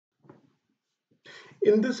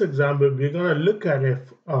In this example, we're going to look at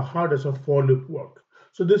how does a for loop work.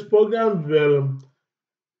 So this program will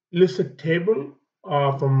list a table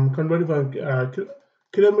from converting from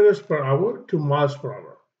kilometers per hour to miles per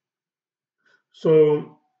hour.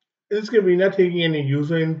 So in this case, we're not taking any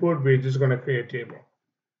user input. We're just going to create a table.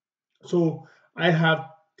 So I have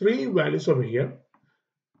three values over here.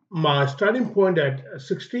 My starting point at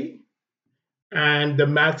 60, and the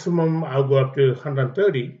maximum I'll go up to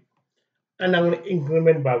 130, and I'm going to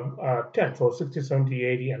increment by 10, so 60, 70,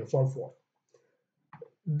 80, and so forth.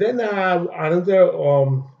 Then I have another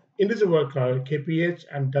integer called kph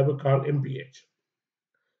and double called mph.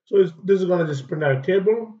 So this is going to just print out a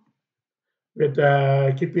table with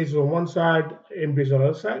kph on one side, mph on the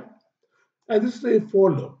other side, and this is a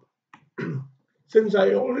for loop. Since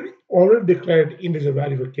I already declared integer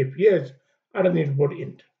value for kph, I don't need to put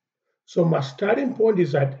int. So my starting point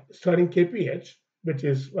is at starting kph, which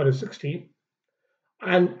is what is 60,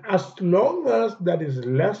 and as long as that is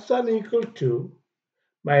less than or equal to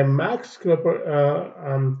my max kilo per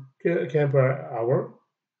hour,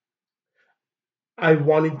 I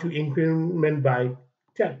want it to increment by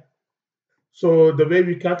 10. So the way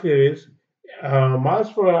we calculate is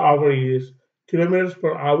miles per hour is kilometers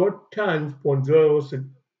per hour times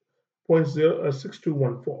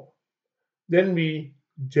 0.6214. Then we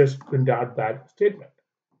just print out that statement.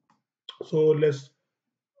 So let's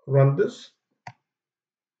run this.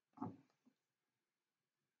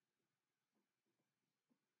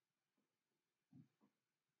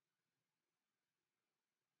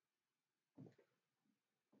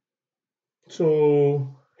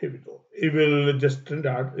 So here we go. It will just print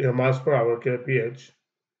out miles per hour kph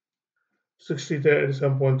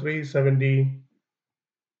 67.3, 70,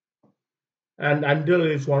 and until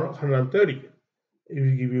it's 130, it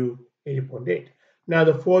will give you 80.8. Now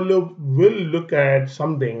the for loop will look at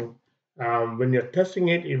something. When you're testing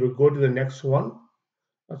it, it will go to the next one.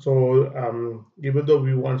 So even though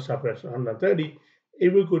we want suppress 130,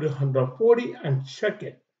 it will go to 140 and check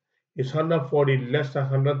it. Is 140 less than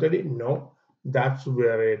 130? No, that's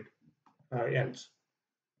where it ends.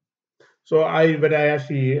 So when I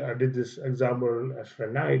actually did this example as for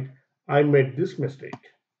night, I made this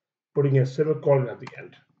mistake, putting a semicolon at the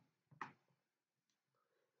end.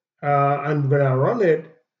 And when I run it,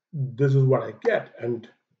 this is what I get. And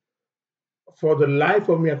for the life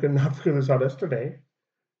of me, I could not figure this out yesterday.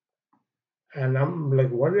 And I'm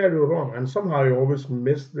like, what did I do wrong? And somehow I always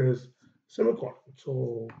miss this semicolon.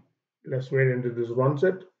 So let's wait until this runs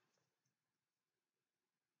it.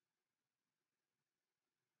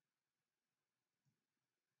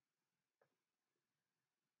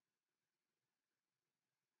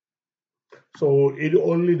 So it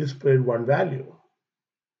only displayed one value.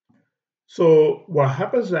 So what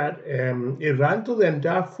happens that it ran through the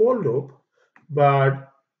entire for loop,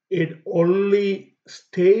 but it only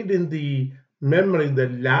stayed in the memory the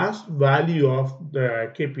last value of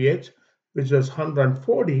the kph, which was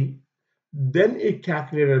 140. Then it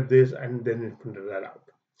calculated this and then it printed that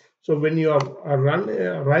out. So when you are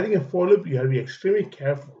writing a for loop, you have to be extremely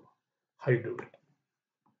careful how you do it.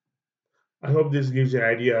 I hope this gives you an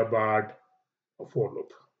idea about a for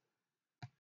loop.